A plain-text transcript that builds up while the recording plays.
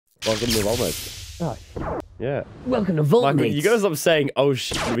Welcome to VoltMates. Oh. Yeah. Welcome to VoltMates. Michael, you gotta stop saying "oh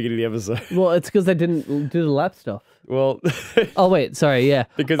shit" at the beginning of the episode. Well, it's because I didn't do the lap stuff. Well. Oh wait, sorry. Yeah.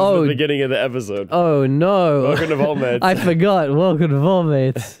 Because it's the beginning of the episode. Oh no. Welcome to VoltMates. I forgot. Welcome to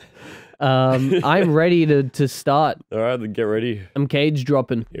VoltMates. I'm ready to start. All right, then get ready. I'm cage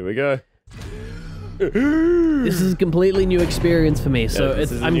dropping. Here we go. This is a completely new experience for me, so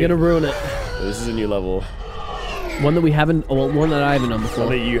I'm gonna ruin it. This is a new level. One that we haven't, or one that I haven't done before.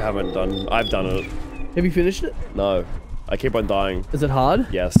 One that you haven't done. I've done it. Have you finished it? No. I keep on dying. Is it hard?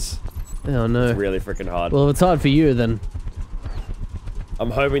 Yes. Oh no. It's really freaking hard. Well, if it's hard for you, then...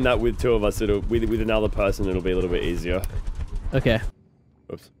 I'm hoping that with two of us, with another person, it'll be a little bit easier. Okay.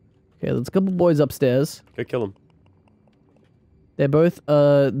 Oops. Okay, there's a couple boys upstairs. Go kill them. They're both,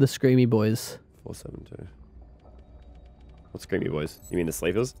 the Screamy boys. 472. What Screamy boys? You mean the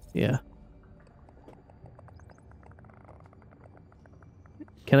sleepers? Yeah.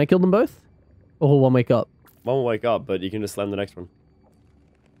 Can I kill them both? Or will one wake up? One will wake up, but you can just slam the next one.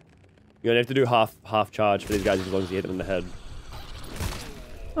 You only have to do half charge for these guys as long as you hit them in the head.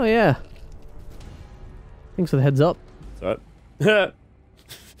 Oh yeah. Thanks for the heads up. That's right.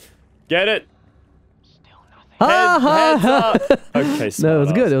 Get it? Heads up! Okay, No, it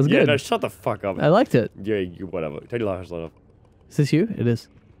was good, it was yeah, good. No, shut the fuck up. I liked it. Yeah, you whatever. Turn your flashlight off. Is this you? It is.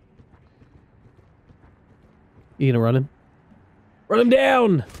 You gonna run him? Run him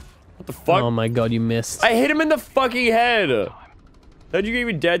down! What the fuck? Oh my god, you missed. I hit him in the fucking head! How'd you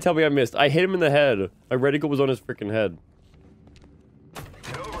even dare tell me I missed? I hit him in the head. My reticle was on his freaking head.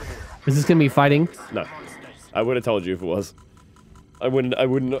 Is this gonna be fighting? No. I would have told you if it was. I wouldn't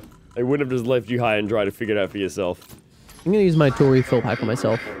have just left you high and dry to figure it out for yourself. I'm gonna use my tool refill pack on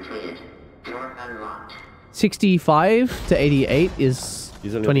myself. 65 to 88 is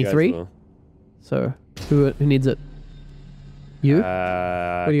 23. So, who needs it? You? What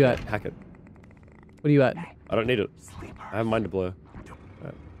are you at? Hack it. What are you at? I don't need it. I have mind to blow.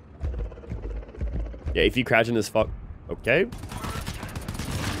 Right. Yeah, if you crouch in this fuck... Okay.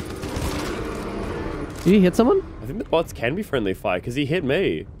 Did you hit someone? I think the bots can be friendly fire, because he hit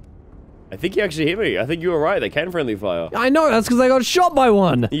me. I think he actually hit me. I think you were right, they can friendly fire. I know, that's because I got shot by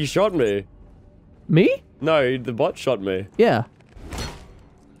one! You shot me. Me? No, the bot shot me. Yeah.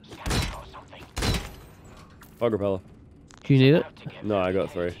 Fog repeller. Do you need it? No, I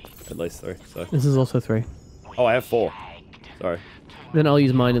got 3. At least 3, so... This is also 3. Oh, I have 4. Sorry. Then I'll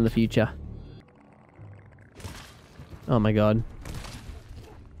use mine in the future. Oh my god.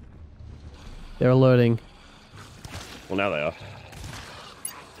 They're alerting. Well, now they are.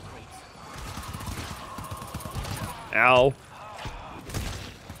 Ow.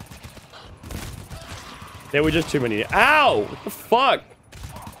 There were just too many. Ow! What the fuck?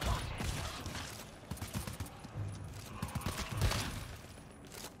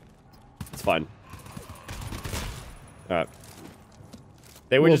 It's fine. Alright.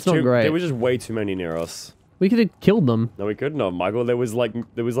 They were just there was just way too many near us. We could have killed them. No, we couldn't have, Michael. There was like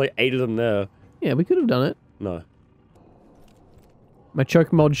 8 of them there. Yeah, we could have done it. No. My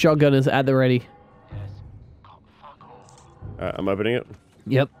choke mod shotgun is at the ready. Alright, I'm opening it.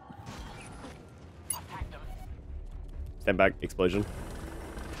 Yep. Stand back, explosion.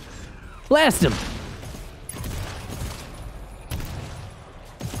 Blast him!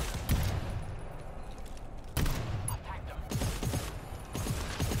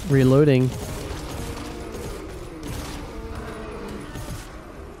 Reloading.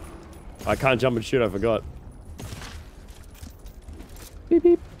 I can't jump and shoot, I forgot. Beep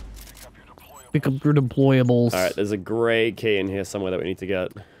beep. Pick up your deployables. Alright, there's a grey key in here somewhere that we need to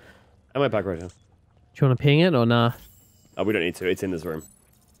get. Am I back right now? Do you want to ping it or nah? Oh, we don't need to. It's in this room.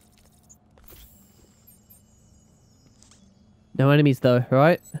 No enemies though,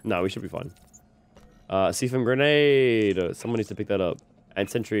 right? No, we should be fine. C-foam grenade. Someone needs to pick that up. And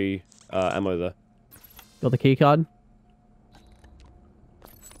sentry ammo there. Got the key card.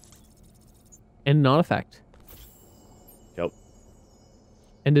 And an artifact. Yep.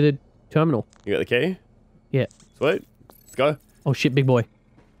 Ended a terminal. You got the key? Yeah. Sweet. Let's go. Oh shit, big boy.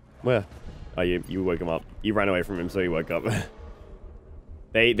 Where? Oh, you woke him up. You ran away from him, so he woke up.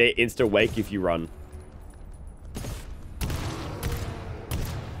 They insta-wake if you run.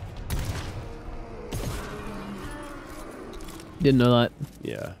 Didn't know that.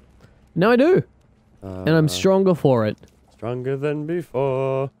 Yeah. Now I do. And I'm stronger for it. Stronger than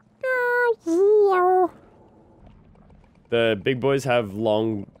before. The big boys have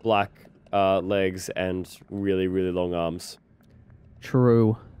long black legs and really, really long arms.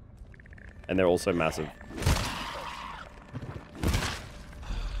 True. And they're also massive.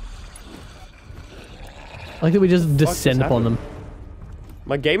 I like that we just descend upon them.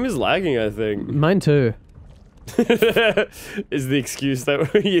 My game is lagging, I think. Mine too. Is the excuse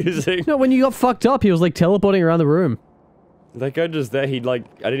that we're using. No, when you got fucked up, he was like teleporting around the room. That guy just there, he'd like,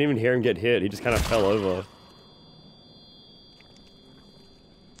 I didn't even hear him get hit. He just kind of fell over.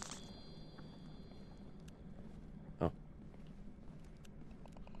 Oh.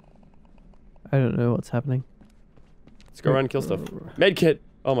 I don't know what's happening. Let's go around and kill stuff. Medkit!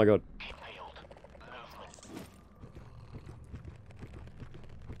 Oh my god.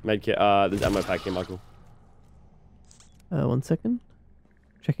 Medkit, there's ammo pack here, Michael. 1 second.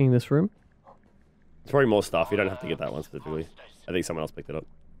 Checking this room. It's probably more stuff. You don't have to get that one specifically. I think someone else picked it up.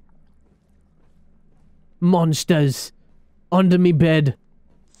 Monsters! Under me bed.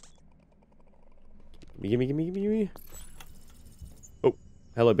 Gimme. Oh,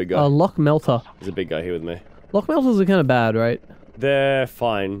 hello, big guy. Lock melter. There's a big guy here with me. Lock melters are kind of bad, right? They're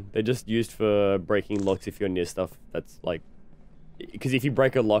fine. They're just used for breaking locks if you're near stuff that's like... Because if you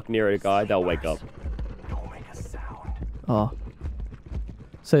break a lock near a guy, they'll wake up. Oh.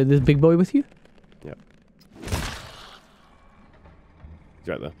 So there's big boy with you? Yep. He's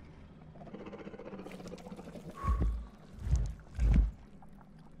right there.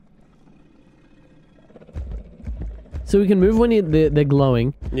 So we can move when they're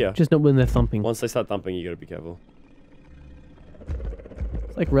glowing. Yeah. Just not when they're thumping. Once they start thumping, you gotta be careful.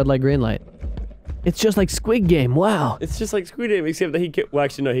 It's like red light, green light. It's just like Squid Game, wow. It's just like Squid Game, except that he can... Well,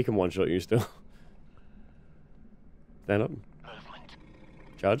 actually, no, he can one-shot you still. Stand up.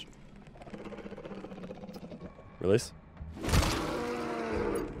 Charge. Release.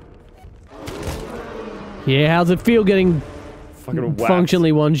 Yeah, how's it feel getting Fucking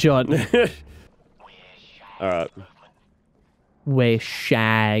functionally one-shot? Alright. We're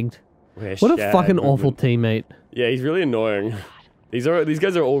shagged. We're What a shagged fucking movement. awful teammate. Yeah, he's really annoying. These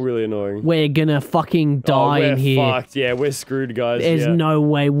guys are all really annoying. We're gonna fucking die in here. We're fucked. Yeah, we're screwed, guys. There's no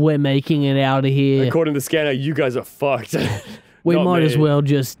way we're making it out of here. According to the scanner, you guys are fucked. We Not might me. as well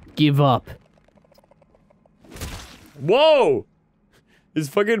just give up. Whoa! His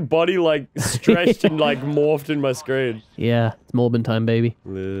fucking body, like, stretched and, like, morphed in my screen. Yeah, it's Morbin time, baby.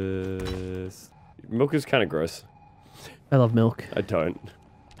 Milk is kind of gross. I love milk. I don't.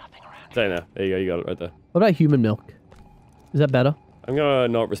 Say now. There you go. You got it right there. What about human milk? Is that better? I'm gonna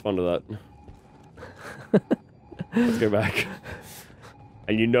not respond to that. Let's go back.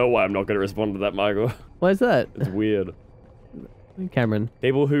 And you know why I'm not gonna respond to that, Michael. Why is that? It's weird. Cameron.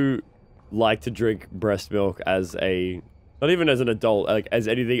 People who like to drink breast milk as a... Not even as an adult, like as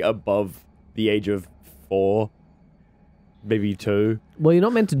anything above the age of 4, maybe 2. Well, you're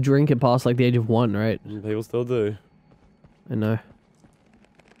not meant to drink it past like the age of 1, right? People still do. I know.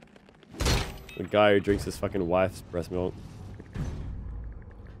 The guy who drinks his fucking wife's breast milk.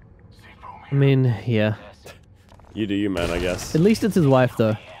 I mean, yeah. You do you, man, I guess. At least it's his wife,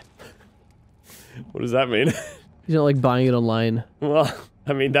 though. What does that mean? He's not like buying it online. Well,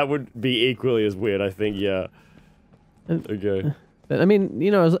 I mean, that would be equally as weird, I think, yeah. Okay. I mean, you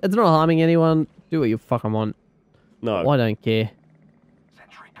know, it's not harming anyone. Do what you fucking want. No. I don't care.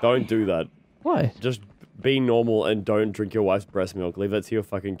 Don't do that. Why? Just be normal and don't drink your wife's breast milk. Leave that to your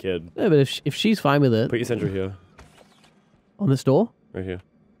fucking kid. No, but if she's fine with it. Put your sentry here. On this door? Right here.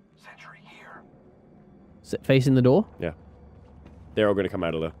 Facing the door? Yeah. They're all gonna come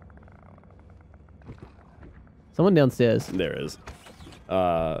out of there. Someone downstairs. There is.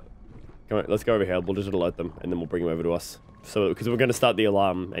 Come on, let's go over here. We'll just alert them, and then we'll bring them over to us. So, because we're gonna start the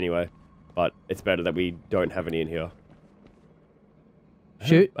alarm anyway. But it's better that we don't have any in here.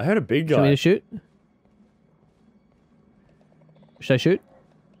 Shoot. I heard a big guy. Want me to shoot? Should I shoot?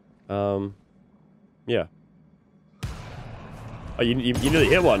 Yeah. Oh, you nearly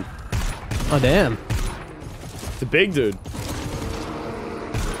hit one. Oh, damn. It's a big dude.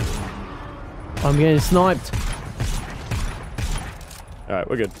 I'm getting sniped. Alright,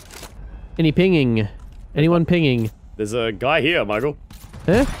 we're good. Any pinging? Anyone pinging? There's a guy here, Michael.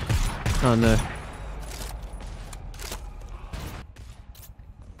 Huh? Oh, no.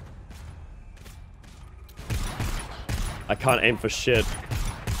 I can't aim for shit.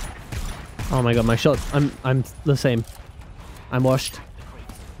 Oh my god, my shot. I'm the same. I'm washed.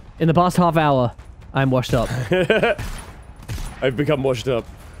 In the past half hour, I'm washed up. I've become washed up.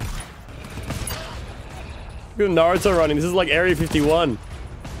 Look at Naruto running. This is like Area 51.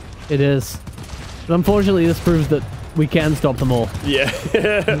 It is. But unfortunately, this proves that we can stop them all. Yeah.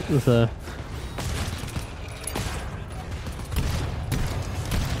 So.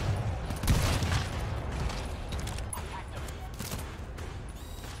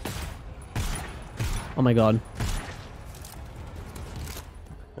 Oh my god.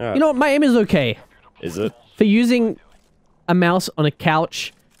 Right. You know what? My aim is okay. Is it? For using a mouse on a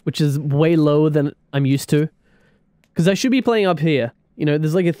couch, which is way lower than I'm used to. Because I should be playing up here. You know,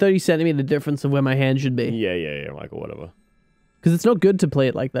 there's like a 30-centimeter difference of where my hand should be. Yeah, Michael, whatever. Because it's not good to play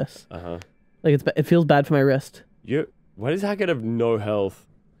it like this. Uh-huh. Like, it feels bad for my wrist. Why does Hackett have no health?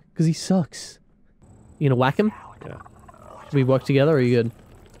 Because he sucks. You gonna whack him? Yeah. Should we work together, or are you good?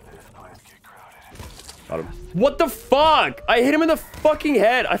 Got him. What the fuck? I hit him in the fucking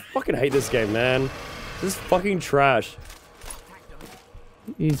head. I fucking hate this game, man. This is fucking trash.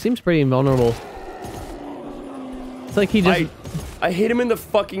 He seems pretty invulnerable. It's like he just... I hit him in the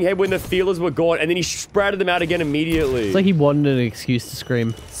fucking head when the feelers were gone, and then he sprouted them out again immediately. It's like he wanted an excuse to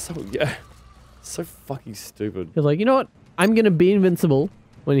scream. Yeah. So fucking stupid. He's like, you know what? I'm gonna be invincible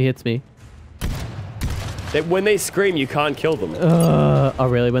when he hits me. When they scream, you can't kill them. Oh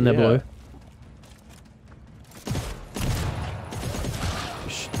really? When they're blue?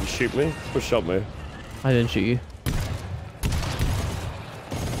 You shoot me? Or shot me? I didn't shoot you.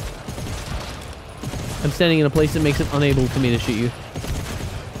 I'm standing in a place that makes it unable for me to shoot you.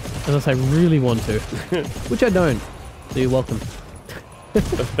 Unless I really want to. Which I don't. So you're welcome.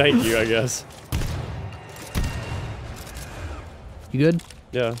 Thank you, I guess. You good?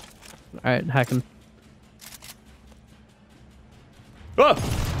 Yeah. Alright, hack him. Ah!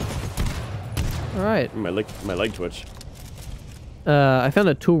 Alright. My leg twitch. I found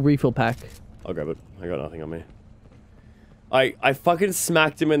a tool refill pack. I'll grab it. I got nothing on me. I fucking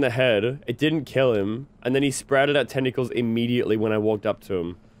smacked him in the head. It didn't kill him. And then he sprouted out tentacles immediately when I walked up to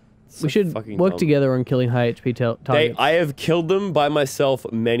him. We should work together on killing high HP targets. I have killed them by myself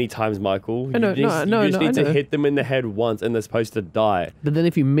many times, Michael. You just need to hit them in the head once and they're supposed to die. But then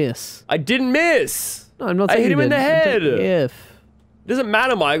if you miss... I didn't miss! No, I'm not saying I hit him in the head! If... It doesn't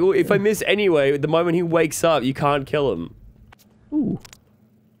matter, Michael. If I miss anyway, the moment he wakes up, you can't kill him. Ooh.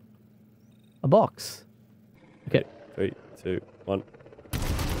 A box. Okay. 3, 2, 1.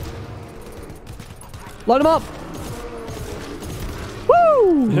 Light him up!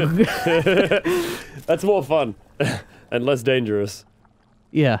 Woo! That's more fun. And less dangerous.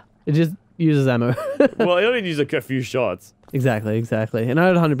 Yeah. It just uses ammo. Well, I only use a few shots. Exactly. And I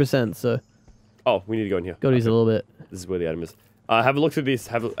had 100%, so... Oh, we need to go in here. Gotta use a little bit. This is where the item is. Have a look through these.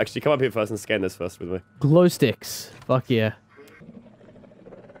 Actually, come up here first and scan this first with me. Glow sticks. Fuck yeah.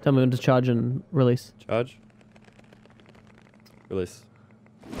 Tell me when to charge and release. Charge. Release.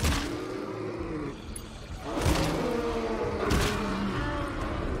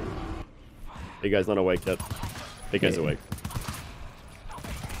 Big guy's not awake yet. Big guy's awake.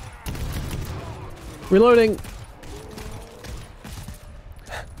 Reloading.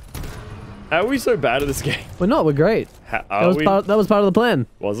 How are we so bad at this game? We're not. We're great. That was part of the plan.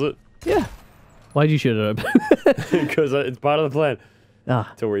 Was it? Yeah. Why'd you shoot it open? Because it's part of the plan.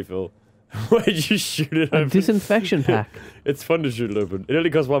 Ah. To refill. Why'd you shoot it open? A disinfection pack. It's fun to shoot it open. It only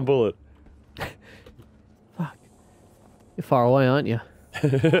costs 1 bullet. Fuck. You're far away, aren't you?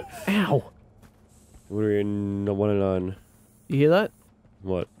 Ow. We're in 109. You hear that?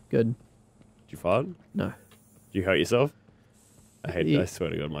 What? Good. Did you fart? No. Did you hurt yourself? I swear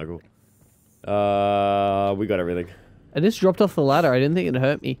to God, Michael. We got everything. I just dropped off the ladder. I didn't think it'd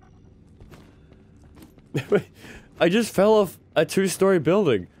hurt me. I just fell off a 2-story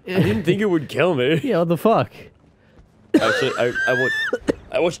building. I didn't think it would kill me. Yeah, what the fuck? Actually,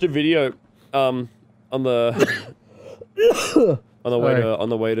 I watched a video on the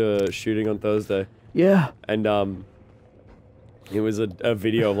way to shooting on Thursday. Yeah. And it was a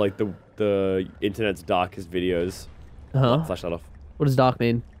video of like the internet's darkest videos. Flash that off. What does dark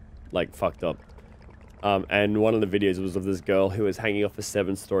mean? Like fucked up. And one of the videos was of this girl who was hanging off a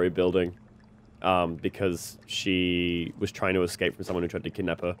 7-story building because she was trying to escape from someone who tried to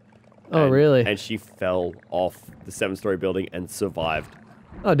kidnap her. Oh, really? And she fell off the 7-story building and survived.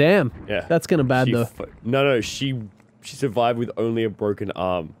 Oh, damn. Yeah. That's kind of bad, though. No, she survived with only a broken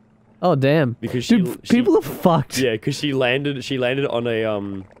arm. Oh, damn. Because people are fucked. Yeah, because she landed on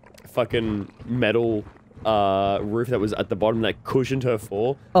a fucking metal roof that was at the bottom that cushioned her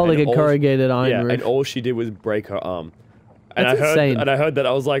fall. Oh, like a corrugated iron roof. And all she did was break her arm. And That's insane. And I heard that,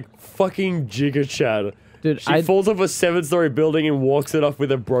 I was like, fucking Jigga Chad. Dude, she falls off a 7-story building and walks it off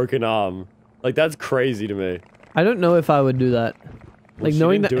with a broken arm. Like, that's crazy to me. I don't know if I would do that. Well, like, she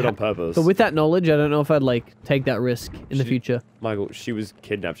knowing didn't that, do it on purpose. But with that knowledge, I don't know if I'd, like, take that risk in the future. Michael, she was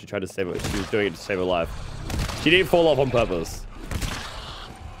kidnapped. She tried to save her. She was doing it to save her life. She didn't fall off on purpose.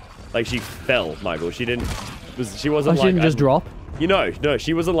 Like, she fell, Michael. She didn't... She wasn't she didn't just drop? You know, no,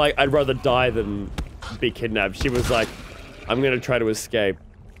 she wasn't like, I'd rather die than be kidnapped. She was like, I'm going to try to escape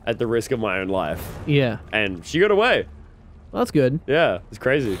at the risk of my own life. Yeah. And she got away. Well, that's good. Yeah, it's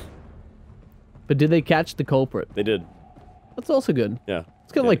crazy. But did they catch the culprit? They did. That's also good. Yeah.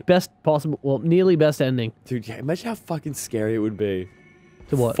 It's kind of like best possible, well, nearly best ending. Dude, yeah, imagine how fucking scary it would be.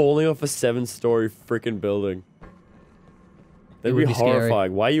 To what? Falling off a 7-story freaking building. That'd be horrifying. Scary.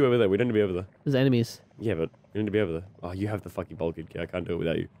 Why are you over there? We don't need to be over there. There's enemies. Yeah, but we need to be over there. Oh, you have the fucking bulkhead key. I can't do it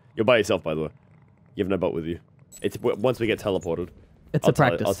without you. You're by yourself, by the way. You have no boat with you. It's once we get teleported. It's a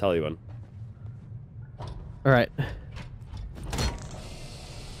practice. I'll tell you when. All right.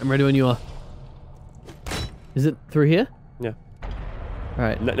 I'm ready when you are. Is it through here? Yeah. All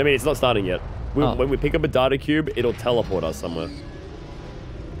right. No, I mean, it's not starting yet. When we pick up a data cube, it'll teleport us somewhere.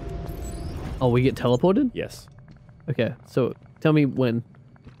 Oh, we get teleported? Yes. Okay, so tell me when.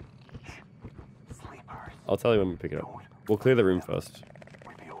 I'll tell you when we pick it up. We'll clear the room first.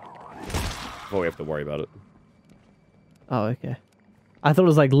 Before we have to worry about it. Oh, okay. I thought it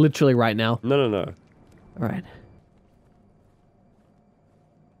was like literally right now. No, no, no. All right.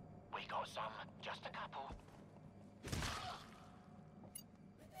 We got some, just a couple.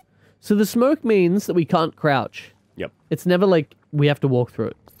 So the smoke means that we can't crouch. Yep. It's never like we have to walk through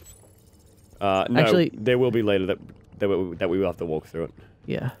it. No, actually, there will be later that we will have to walk through it.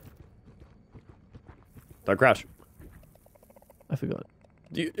 Yeah. Don't crash. I forgot.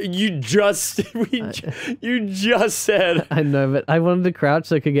 You just you just said. I know, but I wanted to crouch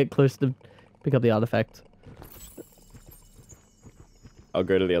so I could get close to pick up the artifact. I'll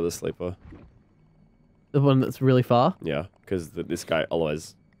go to the other sleeper. The one that's really far? Yeah, because this guy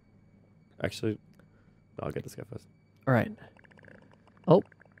otherwise. Actually, no, I'll get this guy first. All right. Oh.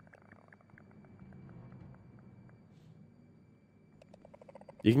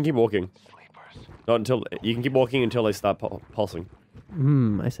 You can keep walking. Not until you can keep walking until they start pulsing.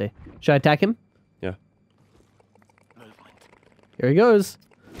 I see. Should I attack him? Yeah. Here he goes.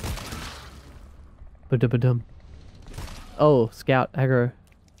 Ba-da-ba-dum. Oh, scout aggro.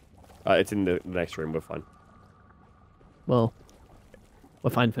 It's in the next room. We're fine. Well,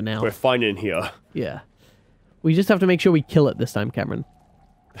 we're fine for now. We're fine in here. Yeah. We just have to make sure we kill it this time, Cameron.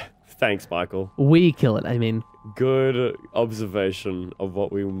 Thanks, Michael. We kill it, I mean. Good observation of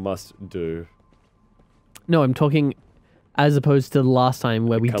what we must do. No, I'm talking as opposed to the last time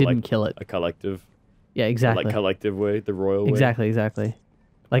where we didn't kill it. A collective. Yeah, exactly. Like collective way, the royal way. Exactly.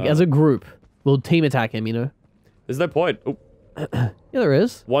 Like as a group, we'll team attack him, you know? There's no point. Oh. Yeah, there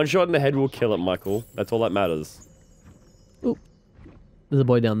is. One shot in the head will kill it, Michael. That's all that matters. Oop. There's a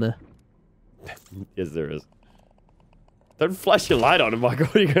boy down there. Yes, there is. Don't flash your light on him, Michael.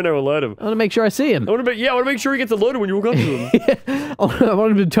 You're going to alert him. I want to make sure I see him. I want to make sure he gets alerted when you walk up to him. I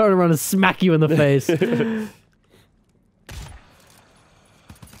want him to turn around and smack you in the face.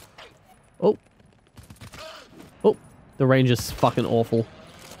 Oh. Oh. The range is fucking awful.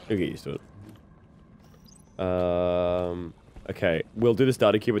 You'll get used to it. Okay. We'll do this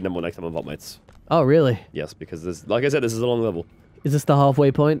data cube and then we'll next time on VoltMates. Oh, really? Yes, because this, like I said, this is a long level. Is this the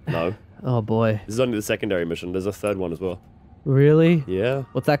halfway point? No. Oh, boy. This is only the secondary mission. There's a third one as well. Really? Yeah.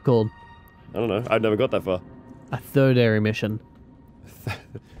 What's that called? I don't know. I've never got that far. A third area mission.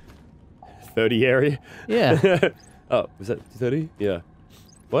 30 area? Yeah. Oh, was that 230? Yeah.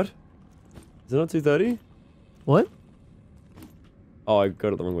 What? Is it not 230? What? Oh, I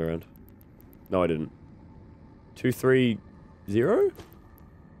got it the wrong way around. No, I didn't. 230?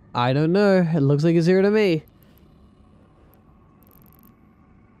 I don't know. It looks like a 0 to me.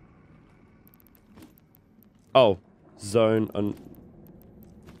 Oh. Zone on...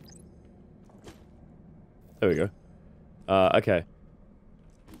 There we go. Okay.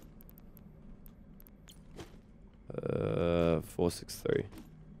 463.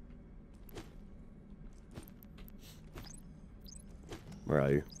 Where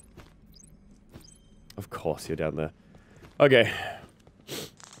are you? Of course, you're down there. Okay.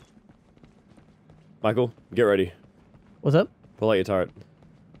 Michael, get ready. What's up? Pull out your turret.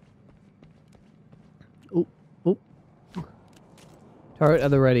 Oop. Oop. Turret at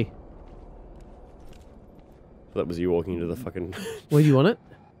the ready. That was you walking into the fucking... Where do you want it?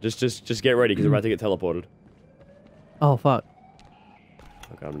 Just get ready, because we're about to get teleported. Oh, fuck.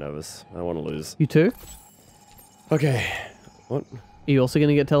 Okay, I'm nervous. I want to lose. You too? Okay. What? Are you also going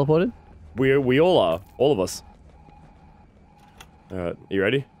to get teleported? We all are. All of us. Alright, you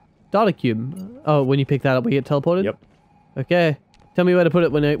ready? Data cube. Oh, when you pick that up, we get teleported? Yep. Okay. Tell me where to put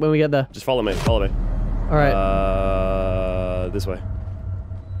it when we get there. Just follow me. Follow me. Alright. This way.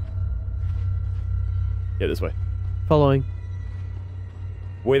 Yeah, this way. Following.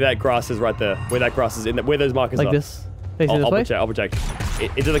 Where that grass is right there. Where that grass is in where those markers are. Like this? Facing this way? I'll protect.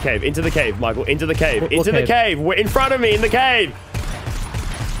 Into the cave. Into the cave, Michael. Into the cave. What into the cave. We're in front of me in the cave.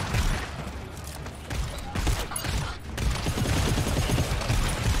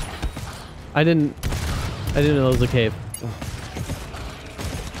 I didn't know it was a cave.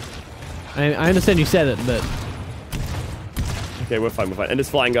 I understand you said it, but... Okay, we're fine, we're fine. And there's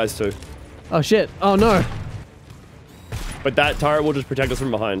flying guys too. Oh shit. Oh no. But that turret will just protect us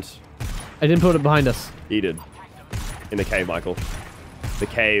from behind. I didn't put it behind us. He did. In the cave, Michael. The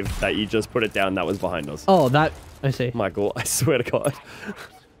cave that you just put it down, that was behind us. Oh, that... I see. Michael, I swear to God.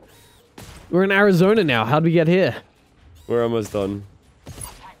 We're in Arizona now. How'd we get here? We're almost done.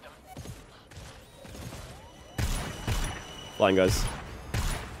 Flying guys.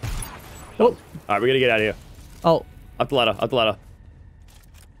 Oh. Alright, we're gonna get out of here. Oh. Up the ladder, up the ladder.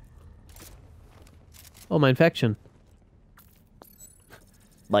 Oh, my infection.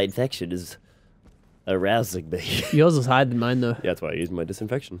 My infection is arousing me. Yours is higher than mine, though. Yeah, that's why I used my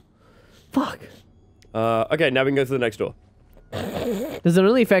disinfection. Fuck. Okay, now we can go to the next door. Does it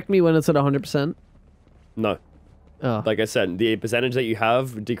only affect me when it's at 100%? No. Oh. Like I said, the percentage that you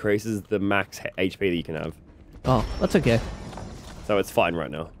have decreases the max HP that you can have. Oh, that's okay. So it's fine right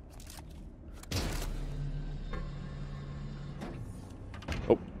now.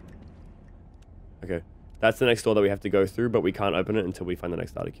 Oh. Okay. That's the next door that we have to go through, but we can't open it until we find the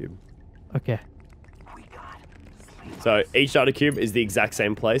next data cube. Okay. So each data cube is the exact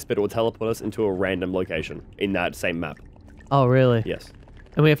same place, but it will teleport us into a random location in that same map. Oh, really? Yes.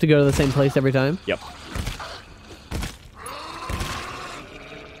 And we have to go to the same place every time? Yep.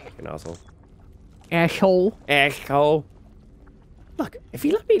 An asshole. Asshole. Asshole. Look, if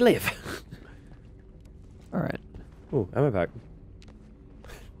you let me live. Alright. Ooh, ammo pack.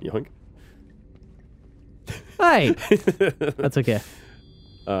 Yoink. Hey! That's okay.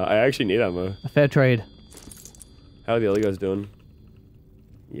 I actually need ammo. A fair trade. How are the other guys doing?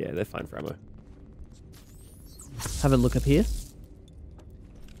 Yeah, they're fine for ammo. Have a look up here.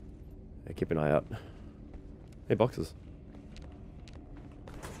 Yeah, keep an eye out. Hey, boxes.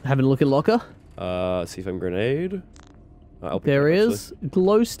 Have a look at locker. C4 grenade. There is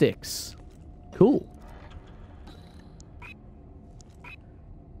glow sticks. Cool.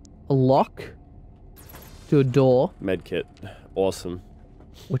 A lock to a door. Med kit. Awesome.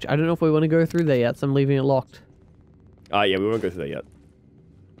 Which I don't know if we want to go through there yet, so I'm leaving it locked. Yeah, we won't go through that yet.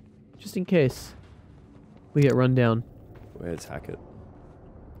 Just in case we get run down. Where's Hackett?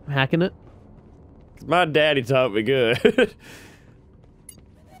 I'm hacking it. My daddy taught me good.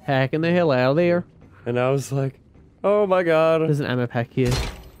 Hacking the hell out of there. And I was like, oh my god. There's an ammo pack here,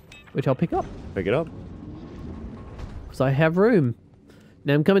 which I'll pick up. Pick it up. Because I have room.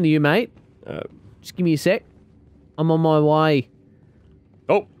 Now I'm coming to you, mate. Just give me a sec. I'm on my way.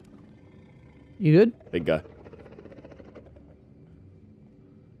 Oh. You good? Big guy.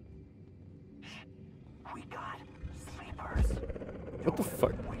 We got sleepers. What the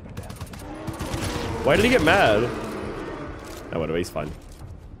fuck? Why did he get mad? Oh, whatever, he's fine.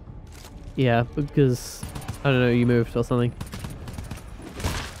 Yeah, because, I don't know, you moved or something.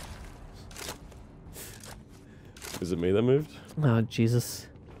 Was it me that moved? Oh, Jesus.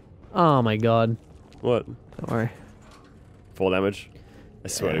 Oh my god. What? Don't worry. Full damage? I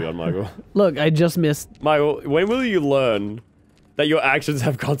swear to God, Michael. Look, I just missed. Michael, when will you learn that your actions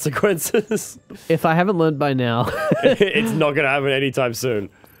have consequences? If I haven't learned by now. It's not gonna happen anytime soon.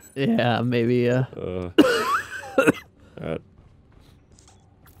 Yeah, maybe, Alright.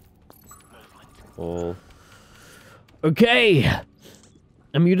 All. Okay.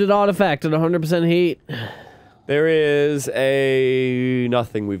 A muted artifact at 100% heat. There is a...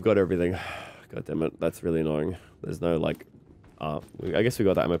 nothing. We've got everything. God damn it. That's really annoying. There's no, like... I guess we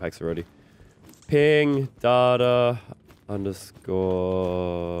got the ammo packs already. Ping, data,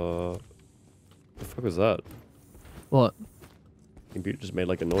 underscore... What the fuck was that? What? Computer just made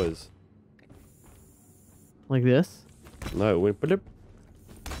like a noise. Like this? No, it went... blip.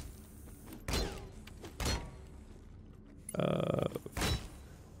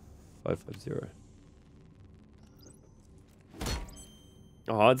 550.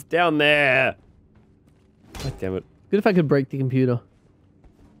 Oh, it's down there. God damn it. Good if I could break the computer.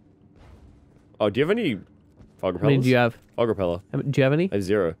 Oh, do you have any fog repellers? How many do you have? Fog repeller. Do you have any? I have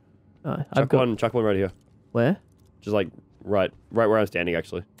 0. I've got... Chuck one right here. Where? Just like right where I'm standing,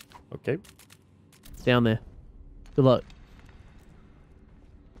 actually. Okay. It's down there. Good luck.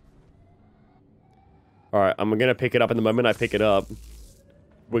 All right, I'm gonna pick it up. In the moment I pick it up,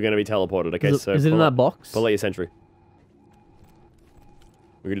 we're gonna be teleported. Okay, so is it in that box? Pull out your sentry.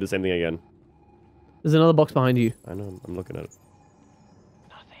 We're gonna do the same thing again. There's another box behind you. I know. I'm looking at it.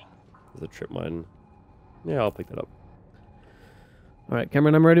 Nothing. There's a trip mine. Yeah, I'll pick that up. All right,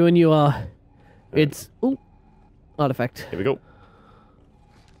 Cameron, I'm ready when you are. It's artifact. Here we go.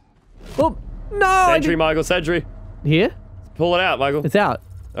 Oh no! Sentry, Michael. Sentry. Here? Pull it out, Michael. It's out.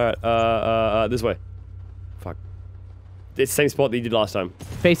 All right. This way. Fuck. It's the same spot that you did last time.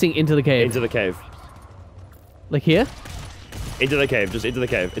 Facing into the cave. Into the cave. Like here? Into the cave. Just into the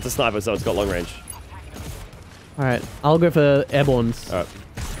cave. It's a sniper, so it's got long range. Alright, I'll go for airbornes. Alright.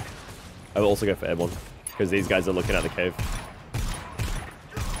 I will also go for airborne. Because these guys are looking at the cave.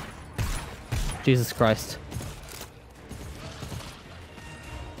 Jesus Christ.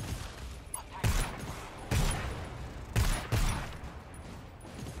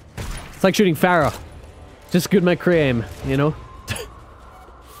 It's like shooting Farah. Just good my career aim, you know?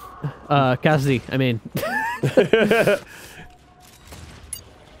 Cassidy, I mean.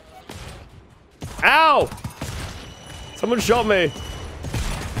 Ow! Someone shot me.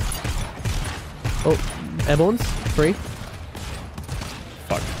 Oh, airbornes? 3.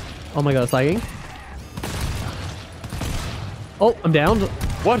 Fuck. Oh my god, it's lagging. Oh, I'm down.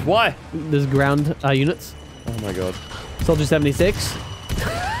 What? Why? There's ground units. Oh my god. Soldier 76.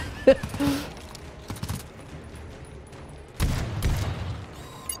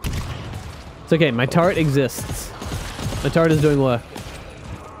 It's okay, my turret exists. My turret is doing work.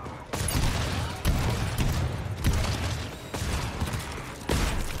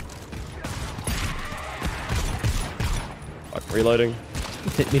 Fuck, reloading.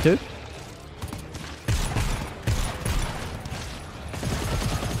 Hit me too.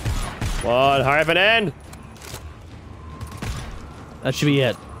 What? Hurry up and end! That should be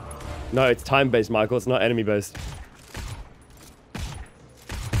it. No, it's time-based, Michael. It's not enemy-based.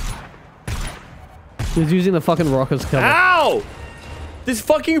 He's using the fucking rockets cover. Ow! This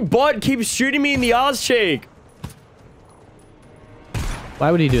fucking bot keeps shooting me in the arse cheek.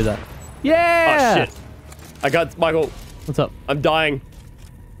 Why would he do that? Yeah! Oh, shit. I got... Michael. What's up? I'm dying.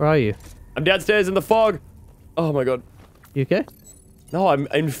 Where are you? I'm downstairs in the fog. Oh my god. You okay? No, I'm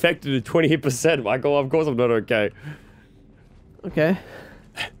infected at 20%, Michael. Of course I'm not okay. Okay.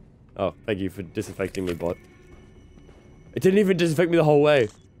 Oh, thank you for disinfecting me, bot. It didn't even disinfect me the whole way.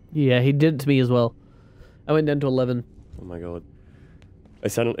 Yeah, he did it to me as well. I went down to 11. Oh my god.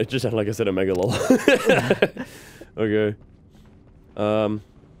 It just sounded like I said a mega lol. Okay.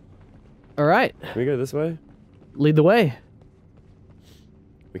 Alright. Can we go this way? Lead the way.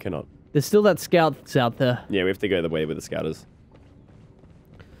 We cannot. There's still that scout that's out there. Yeah, we have to go the way where the scout is.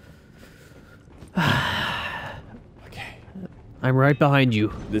 Okay. I'm right behind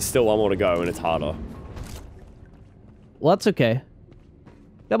you. There's still one more to go and it's harder. Well, that's okay.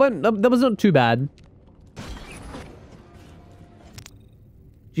 That was not too bad.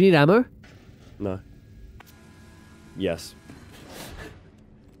 Do you need ammo? No. Yes.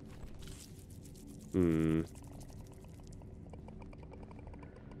 Hmm.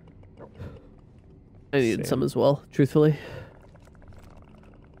 I needed Same. some as well, truthfully.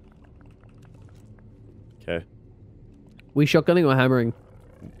 Okay. We shotgunning or hammering?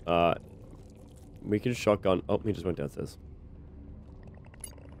 We can shotgun. Oh, he just went downstairs.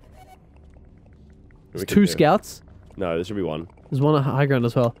 There's 2 scouts. No, there should be one. There's one at high ground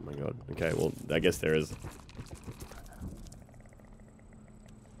as well. Oh my god. Okay, well, I guess there is.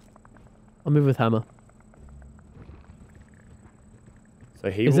 I'll move with hammer.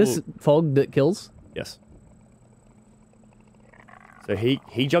 So he Is will... this fog that kills? Yes. So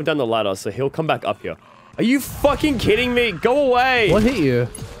he jumped down the ladder, so he'll come back up here. Are you fucking kidding me? Go away! What hit you?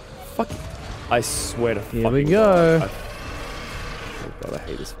 Fuck. I swear to Here fucking we go. God. Oh god, I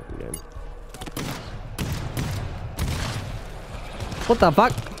hate this fucking game. What the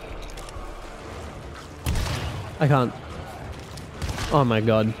fuck? I can't. Oh my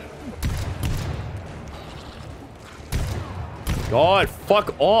god. God,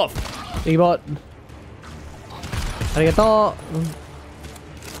 fuck off! E-bot. Arigato.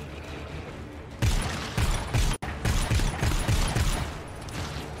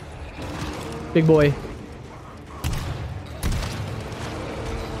 Big boy.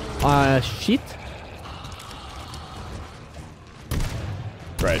 Shit.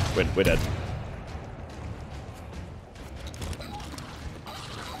 Right, we're dead.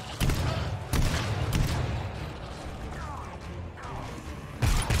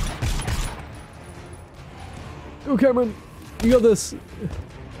 Go, Cameron. You got this.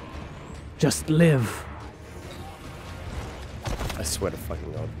 Just live. I swear to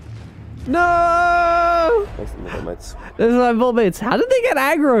fucking god. No! Thanks to the VoltMates. This is my VoltMates. How did they get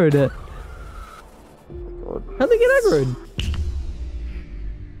aggroed? God. How'd they get aggroed?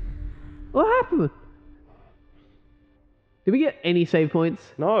 What happened? Did we get any save points?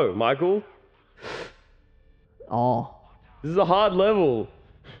 No, Michael. Oh. This is a hard level.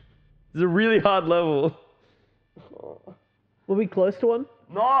 This is a really hard level. Were we close to one?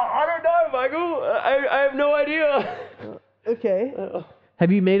 No, I don't know, Michael. I have no idea. Okay.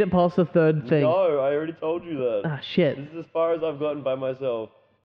 Have you made it past the third thing? No, I already told you that. Ah, shit. This is as far as I've gotten by myself.